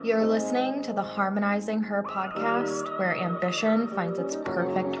You're listening to the Harmonizing Her podcast, where ambition finds its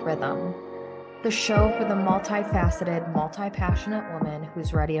perfect rhythm. The show for the multifaceted, multi-passionate woman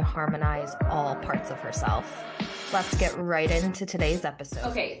who's ready to harmonize all parts of herself. Let's get right into today's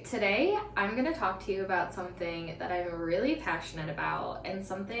episode. Okay, today I'm going to talk to you about something that I'm really passionate about and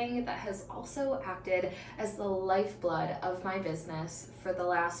something that has also acted as the lifeblood of my business for the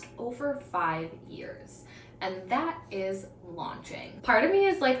last over 5 years. And that is launching. Part of me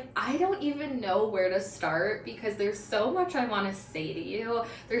is like, I don't even know where to start because there's so much I want to say to you.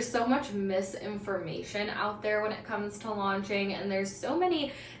 There's so much misinformation out there when it comes to launching, and there's so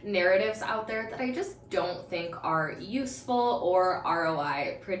many narratives out there that I just don't think are useful or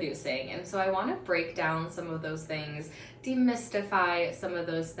ROI producing. And so I want to break down some of those things, demystify some of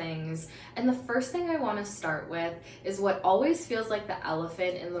those things. And the first thing I want to start with is what always feels like the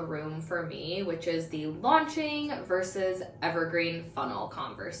elephant in the room for me, which is the launching versus evergreen funnel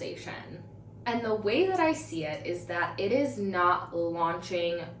conversation. And the way that I see it is that it is not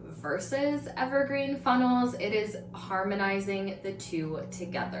launching versus evergreen funnels, it is harmonizing the two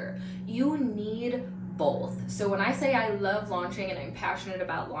together. You need both. So when I say I love launching and I'm passionate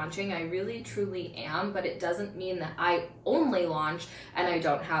about launching, I really truly am, but it doesn't mean that I only launch and I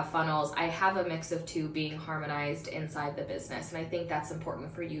don't have funnels. I have a mix of two being harmonized inside the business, and I think that's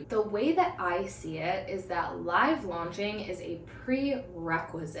important for you. The way that I see it is that live launching is a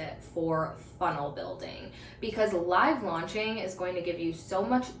prerequisite for funnel building, because live launching is going to give you so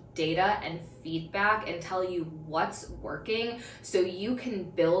much data and feedback and tell you what's working so you can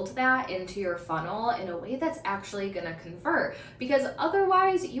build that into your funnel in a way that's actually going to convert, because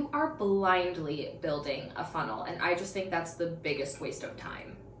otherwise you are blindly building a funnel, and I just think that's the biggest waste of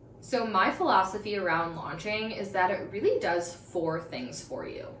time. So my philosophy around launching is that it really does 4 things for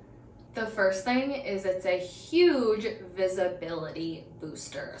you. The first thing is it's a huge visibility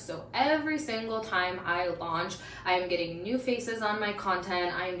booster. So every single time I launch, I am getting new faces on my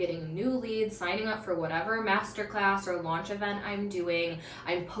content. I am getting new leads signing up for whatever masterclass or launch event I'm doing.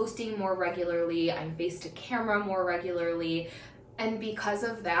 I'm posting more regularly. I'm face to camera more regularly. And because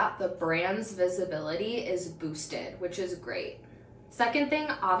of that, the brand's visibility is boosted, which is great. Second thing,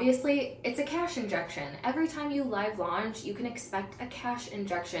 obviously, it's a cash injection. Every time you live launch, you can expect a cash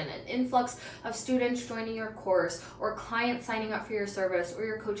injection, an influx of students joining your course, or clients signing up for your service, or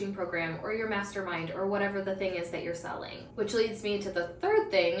your coaching program, or your mastermind, or whatever the thing is that you're selling. Which leads me to the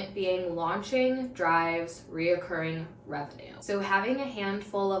third thing, being launching drives reoccurring revenue. So having a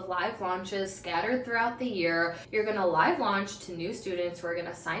handful of live launches scattered throughout the year, you're going to live launch to new students who are going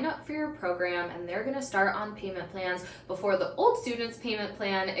to sign up for your program, and they're going to start on payment plans before the old students payment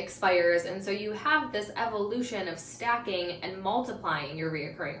plan expires, and so you have this evolution of stacking and multiplying your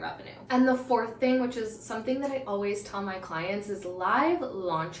reoccurring revenue. And the fourth thing, which is something that I always tell my clients, is live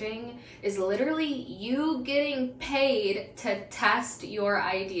launching is literally you getting paid to test your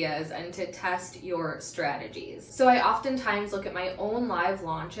ideas and to test your strategies. So I oftentimes look at my own live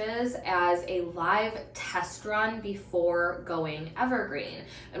launches as a live test run before going evergreen.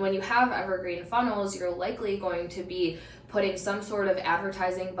 And when you have evergreen funnels, you're likely going to be putting some sort of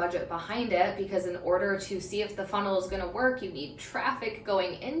advertising budget behind it, because in order to see if the funnel is going to work, you need traffic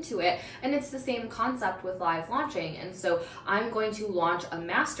going into it. And it's the same concept with live launching. And so I'm going to launch a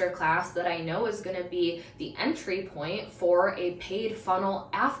masterclass that I know is going to be the entry point for a paid funnel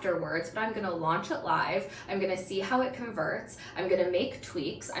afterwards, but I'm going to launch it live. I'm going to see how it converts. I'm going to make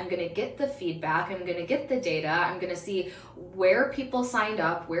tweaks. I'm going to get the feedback. I'm going to get the data. I'm going to see where people signed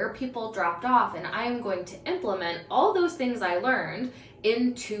up, where people dropped off, and I am going to implement all those things I learned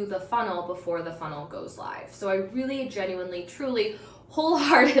into the funnel before the funnel goes live. So I really, genuinely, truly,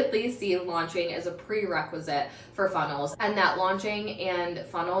 wholeheartedly see launching as a prerequisite for funnels, and that launching and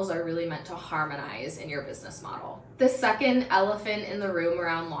funnels are really meant to harmonize in your business model. The second elephant in the room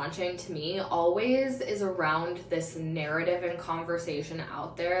around launching to me always is around this narrative and conversation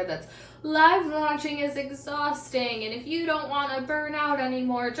out there that's live launching is exhausting, and if you don't want to burn out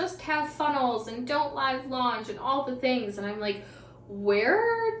anymore, just have funnels and don't live launch and all the things. And I'm like,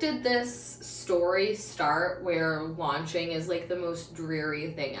 where did this story start where launching is like the most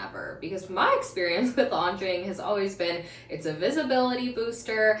dreary thing ever? Because my experience with launching has always been, it's a visibility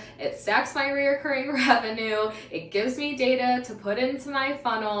booster, it stacks my recurring revenue, it gives me data to put into my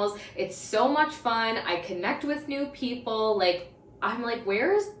funnels, it's so much fun, I connect with new people. I'm like,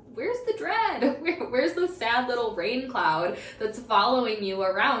 where's the dread? Where's the sad little rain cloud that's following you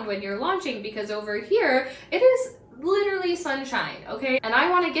around when you're launching? Because over here, it is literally sunshine, okay? And I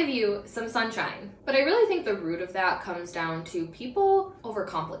want to give you some sunshine. But I really think the root of that comes down to people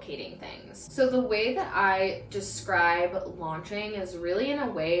overcomplicating things. So the way that I describe launching is really in a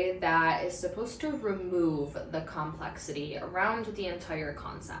way that is supposed to remove the complexity around the entire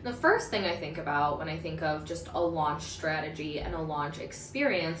concept. The first thing I think about when I think of just a launch strategy and a launch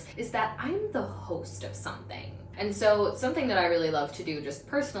experience is that I'm the host of something. And so something that I really love to do just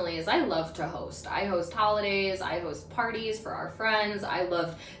personally is I love to host. I host holidays, I host parties for our friends, I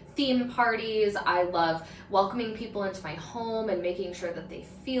love theme parties, I love welcoming people into my home and making sure that they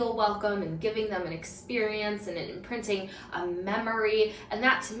feel welcome and giving them an experience and imprinting a memory. And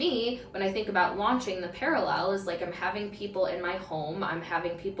that to me, when I think about launching, the parallel is like I'm having people in my home, I'm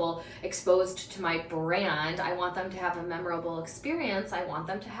having people exposed to my brand. I want them to have a memorable experience. I want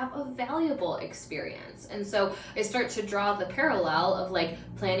them to have a valuable experience. And so I start to draw the parallel of like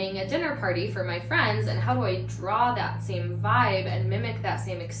planning a dinner party for my friends, and how do I draw that same vibe and mimic that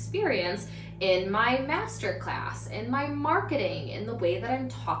same experience in my masterclass, in my marketing, in the way that I'm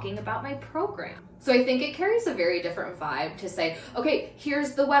talking about my program. So I think it carries a very different vibe to say, okay,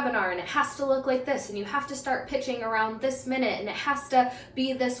 here's the webinar and it has to look like this and you have to start pitching around this minute and it has to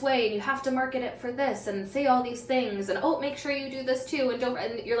be this way and you have to market it for this and say all these things and oh, make sure you do this too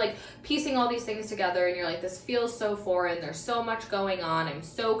and you're like piecing all these things together and you're like, this feels so foreign, there's so much going on, I'm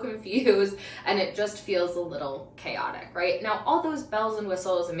so confused, and it just feels a little chaotic, right? Now all those bells and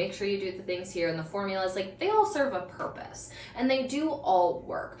whistles and make sure you do the things here and the formulas, like they all serve a purpose and they do all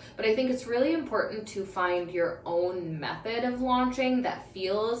work. But I think it's really important to find your own method of launching that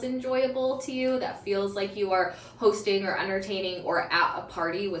feels enjoyable to you, that feels like you are hosting or entertaining or at a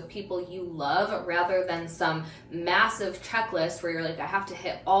party with people you love, rather than some massive checklist where you're like, I have to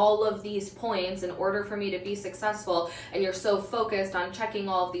hit all of these points in order for me to be successful, and you're so focused on checking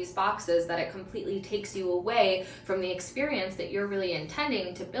all of these boxes that it completely takes you away from the experience that you're really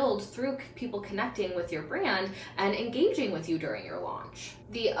intending to build through people connecting with your brand and engaging with you during your launch.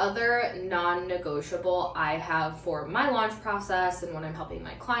 The other non-negotiable I have for my launch process and when I'm helping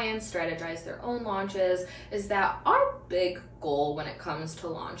my clients strategize their own launches is that our big goal when it comes to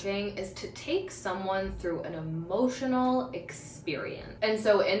launching is to take someone through an emotional experience. And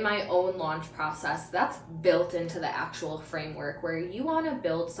so in my own launch process, that's built into the actual framework where you want to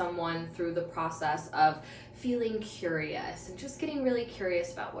build someone through the process of feeling curious and just getting really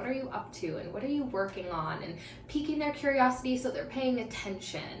curious about what are you up to and what are you working on, and piquing their curiosity so they're paying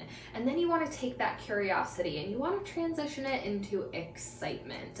attention. And then you want to take that curiosity and you want to transition it into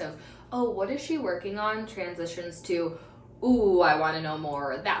excitement of, oh, what is she working on? Transitions to, ooh, I want to know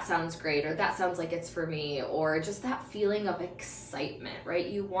more, or that sounds great, or that sounds like it's for me, or just that feeling of excitement, right?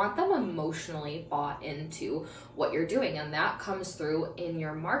 You want them emotionally bought into what you're doing, and that comes through in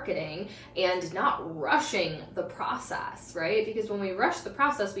your marketing and not rushing the process, right? Because when we rush the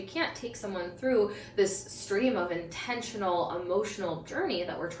process, we can't take someone through this stream of intentional emotional journey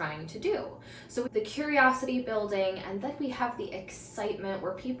that we're trying to do. So the curiosity building, and then we have the excitement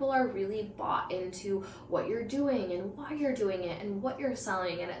where people are really bought into what you're doing and why you're doing it and what you're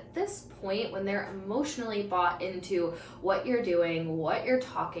selling. And at this point, when they're emotionally bought into what you're doing, what you're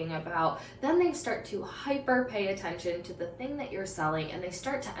talking about, then they start to hyper pay attention to the thing that you're selling, and they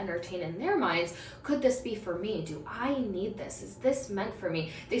start to entertain in their minds, could this be for me? Do I need this? Is this meant for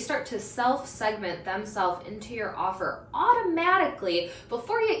me? They start to self-segment themselves into your offer automatically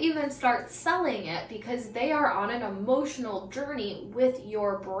before you even start selling it, because they are on an emotional journey with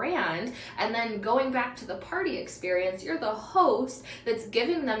your brand. And then going back to the party experience, you're the host that's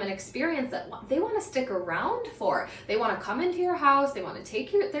giving them an experience that they want to stick around for. They want to come into your house, they want to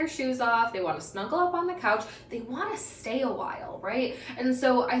take their shoes off, they want to snuggle up on the couch, they want to stay a while, right? And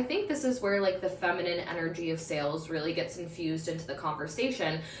so I think this is where like the feminine energy of sales really gets infused into the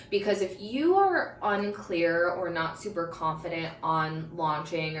conversation, because if you are unclear or not super confident on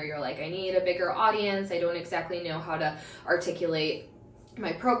launching, or you're like, I need a bigger audience, I don't exactly know how to articulate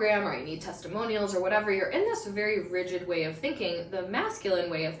my program, or I need testimonials or whatever, you're in this very rigid way of thinking, the masculine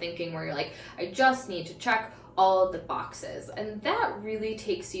way of thinking, where you're like, I just need to check all of the boxes. And that really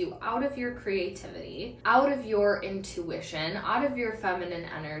takes you out of your creativity, out of your intuition, out of your feminine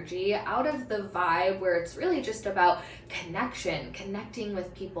energy, out of the vibe where it's really just about connection, connecting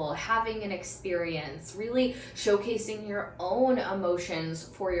with people, having an experience, really showcasing your own emotions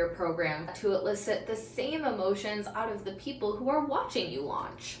for your program to elicit the same emotions out of the people who are watching you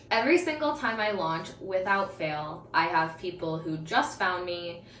launch. Every single time I launch, without fail, I have people who just found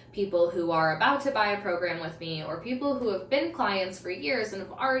me, people who are about to buy a program with me, or people who have been clients for years and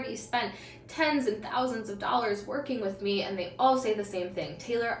have already spent tens and thousands of dollars working with me, and they all say the same thing: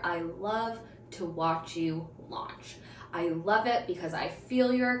 Taylor, I love to watch you launch. I love it because I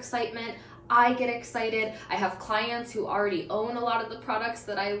feel your excitement. I get excited. I have clients who already own a lot of the products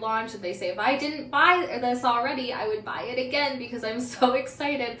that I launch, and they say, if I didn't buy this already, I would buy it again because I'm so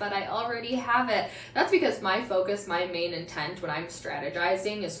excited, but I already have it. That's because my focus, my main intent when I'm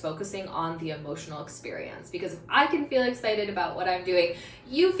strategizing is focusing on the emotional experience. Because if I can feel excited about what I'm doing,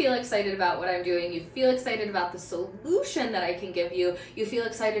 you feel excited about what I'm doing, you feel excited about the solution that I can give you, you feel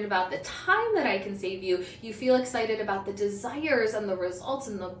excited about the time that I can save you, you feel excited about the desires and the results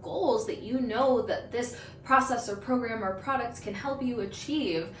and the goals that you know that this process or program or product can help you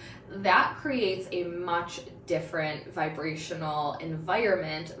achieve. That creates a much different vibrational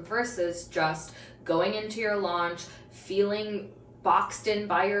environment versus just going into your launch, feeling boxed in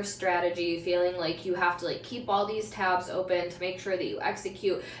by your strategy, feeling like you have to keep all these tabs open to make sure that you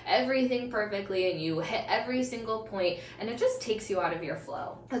execute everything perfectly and you hit every single point, and it just takes you out of your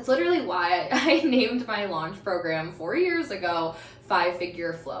flow. That's literally why I named my launch program 4 years ago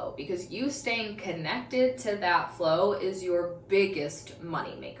 5-Figure Flow, because you staying connected to that flow is your biggest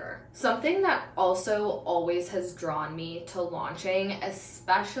money maker. Something that also always has drawn me to launching,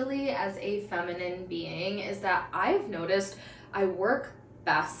 especially as a feminine being, is that I've noticed I work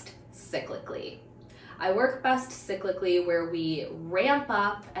best cyclically. I work best cyclically where we ramp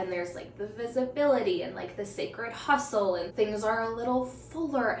up and there's the visibility and the sacred hustle and things are a little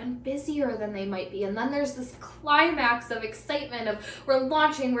fuller and busier than they might be. And then there's this climax of excitement of we're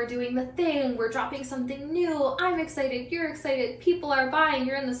launching, we're doing the thing, we're dropping something new. I'm excited, you're excited, people are buying.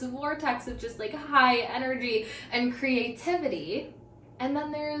 You're in this vortex of just high energy and creativity. And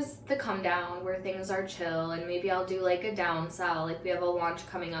then there's the come down where things are chill and maybe I'll do a down sell. We have a launch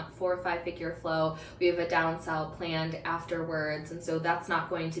coming up for 5-Figure Flow. We have a down sell planned afterwards. And so that's not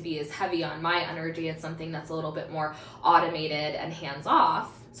going to be as heavy on my energy. It's something that's a little bit more automated and hands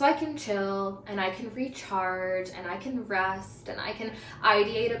off. So I can chill and I can recharge and I can rest and I can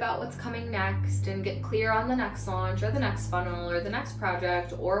ideate about what's coming next and get clear on the next launch or the next funnel or the next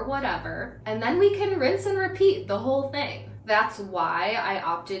project or whatever. And then we can rinse and repeat the whole thing. That's why I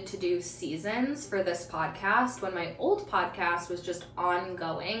opted to do seasons for this podcast when my old podcast was just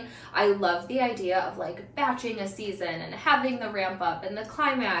ongoing. I love the idea of batching a season and having the ramp up and the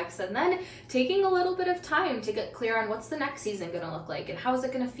climax and then taking a little bit of time to get clear on what's the next season going to look like and how is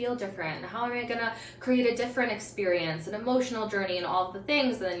it going to feel different and how am I going to create a different experience, an emotional journey and all of the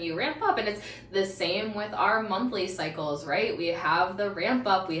things. And then you ramp up, and it's the same with our monthly cycles, right? We have the ramp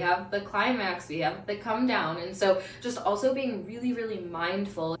up, we have the climax, we have the come down. And so just also being really, really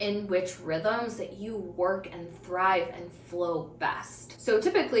mindful in which rhythms that you work and thrive and flow best. So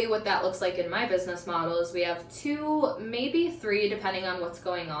typically what that looks like in my business model is we have 2, maybe 3, depending on what's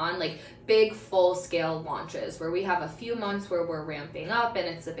going on, big full-scale launches where we have a few months where we're ramping up and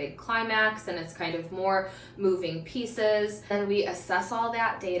it's a big climax and it's kind of more moving pieces. Then we assess all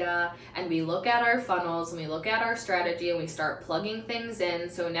that data and we look at our funnels and we look at our strategy and we start plugging things in.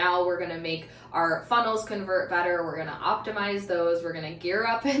 So now we're going to make our funnels convert better. We're going to optimize those. We're going to gear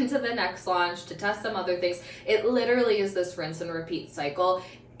up into the next launch to test some other things. It literally is this rinse and repeat cycle.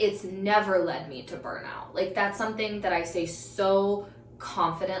 It's never led me to burnout. That's something that I say so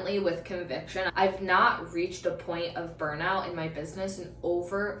confidently with conviction. I've not reached a point of burnout in my business in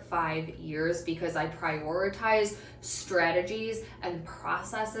over 5 years because I prioritize strategies and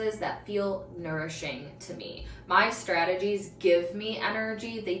processes that feel nourishing to me. My strategies give me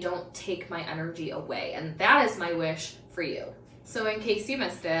energy. They don't take my energy away. And that is my wish for you. So in case you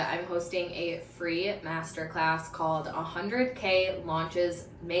missed it, I'm hosting a free masterclass called 100K Launches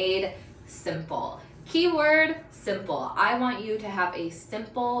Made Simple. Keyword, simple. I want you to have a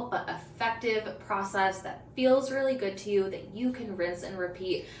simple but effective process that feels really good to you, that you can rinse and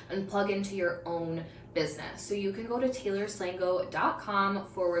repeat and plug into your own business. So you can go to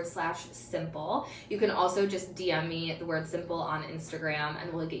taylorslango.com/simple. You can also just DM me the word simple on Instagram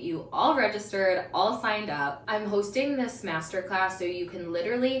and we'll get you all registered, all signed up. I'm hosting this masterclass so you can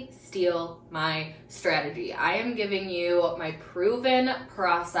literally steal my strategy. I am giving you my proven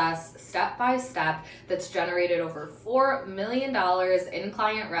process step by step that's generated over $4 million in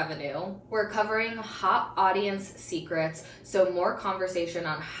client revenue. We're covering hot audience secrets, so more conversation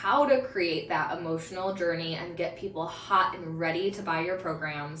on how to create that emotional journey and get people hot and ready to buy your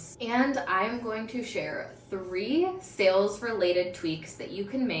programs. And I'm going to share 3 sales-related tweaks that you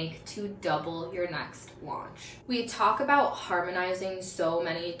can make to double your next launch. We talk about harmonizing so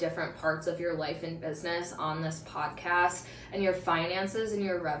many different parts of your life and business on this podcast, and your finances and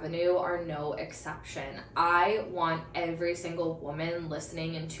your revenue are no exception. I want every single woman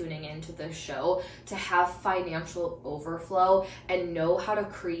listening and tuning into this show to have financial overflow and know how to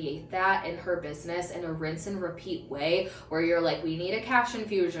create that in her business in a rinse and repeat way, where you're like, we need a cash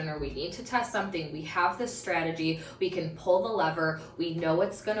infusion or we need to test something. We have this strategy. We can pull the lever. We know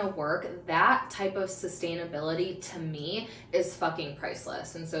it's going to work. That type of sustainability to me is fucking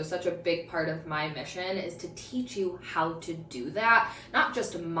priceless. And so such a big part of my mission is to teach you how to do that, not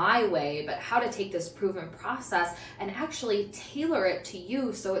just my way, but how to take this proven process and actually tailor it to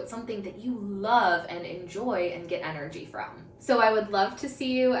you so it's something that you love and enjoy and get energy from. So I would love to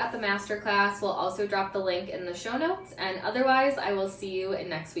see you at the masterclass. We'll also drop the link in the show notes, and otherwise I will see you in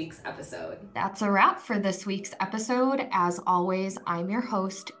next week's episode. That's a wrap for this week's episode. As always, I'm your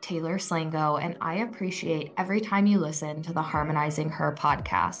host, Taylor Slango, and I appreciate every time you listen to the Harmonizing Her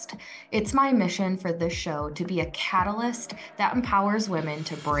podcast. It's my mission for this show to be a catalyst that empowers women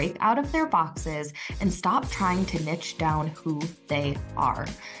to break out of their boxes and stop trying to niche down who they are.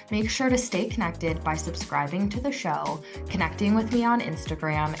 Make sure to stay connected by subscribing to the show, connecting with me on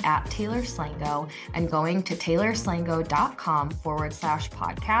Instagram at Taylor Slango, and going to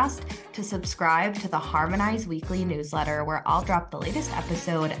taylorslango.com/podcast to subscribe to the Harmonize Weekly newsletter, where I'll drop the latest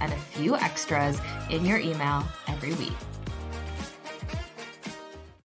episode and a few extras in your email every week.